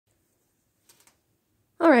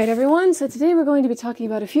Alright everyone, so today we're going to be talking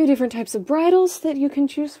about a few different types of bridles that you can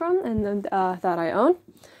choose from and that I own.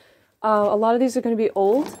 A lot of these are going to be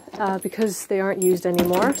old because they aren't used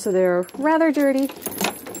anymore, so they're rather dirty.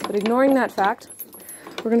 But ignoring that fact,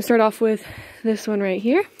 we're going to start off with this one right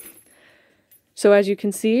here. So as you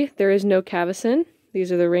can see, there is no cavesson.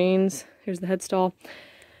 These are the reins. Here's the headstall.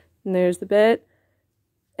 And there's the bit.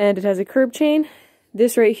 And it has a curb chain.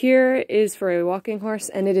 This right here is for a walking horse,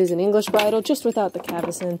 and it is an English bridle, just without the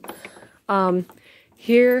cavesson.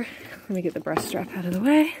 Here, let me get the breast strap out of the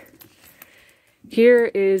way. Here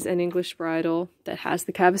is an English bridle that has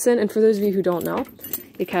the cavesson, and for those of you who don't know,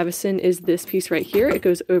 a cavesson is this piece right here. It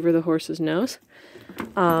goes over the horse's nose.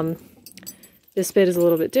 This bit is a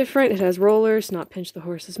little bit different. It has rollers, not pinch the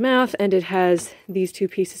horse's mouth, and it has these two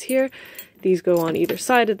pieces here. These go on either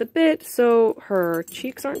side of the bit, so her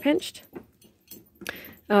cheeks aren't pinched.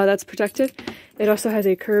 That's protected. It also has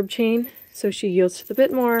a curb chain, so she yields to the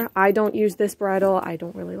bit more. I don't use this bridle. I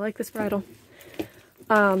don't really like this bridle.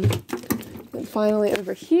 And finally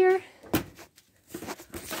over here,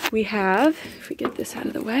 we have, if we get this out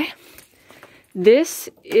of the way, this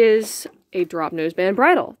is a drop noseband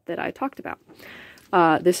bridle that I talked about.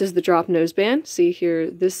 This is the drop noseband. See here,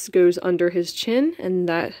 this goes under his chin, and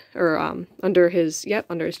that, or under his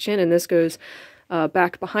chin, and this goes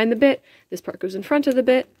back behind the bit. This part goes in front of the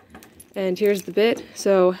bit, and here's the bit.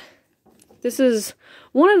 So this is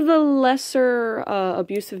one of the lesser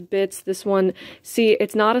abusive bits. This one, see,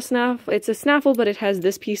 it's not a snaffle, it's a snaffle, but it has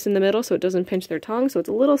this piece in the middle, so it doesn't pinch their tongue, so it's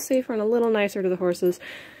a little safer and a little nicer to the horses.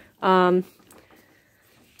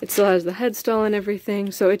 It still has the headstall and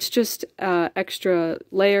everything, so it's just extra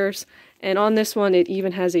layers. And on this one, it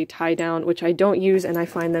even has a tie down, which I don't use, and I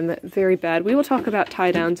find them very bad. We will talk about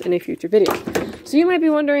tie downs in a future video. So you might be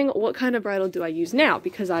wondering, what kind of bridle do I use now?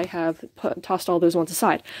 Because I have tossed all those ones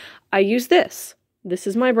aside. I use this. This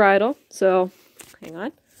is my bridle. So, hang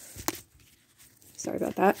on. Sorry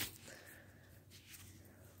about that.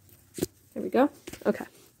 There we go. Okay.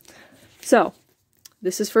 So,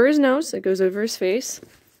 this is for his nose. It goes over his face.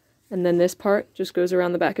 And then this part just goes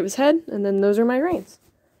around the back of his head. And then those are my reins.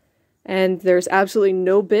 And there's absolutely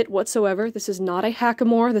no bit whatsoever. This is not a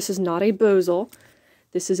hackamore. This is not a bosal.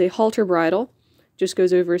 This is a halter bridle. Just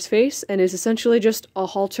goes over his face and is essentially just a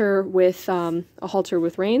halter with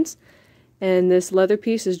reins. And this leather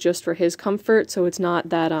piece is just for his comfort, so it's not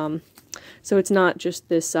that so it's not just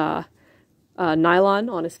this nylon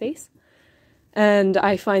on his face. And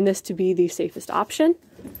I find this to be the safest option.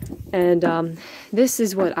 And this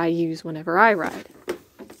is what I use whenever I ride.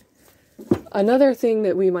 Another thing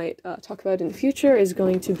that we might talk about in the future is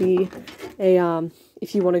going to be a,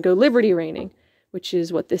 if you want to go liberty reining, which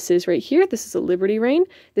is what this is right here. This is a liberty rein.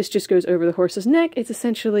 This just goes over the horse's neck. It's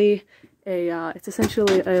essentially a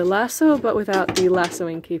lasso, but without the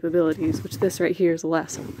lassoing capabilities, which this right here is a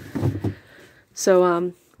lasso.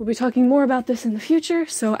 So we'll be talking more about this in the future.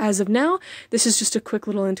 So as of now, this is just a quick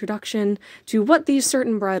little introduction to what these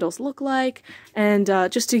certain bridles look like, and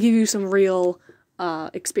just to give you some real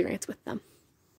experience with them.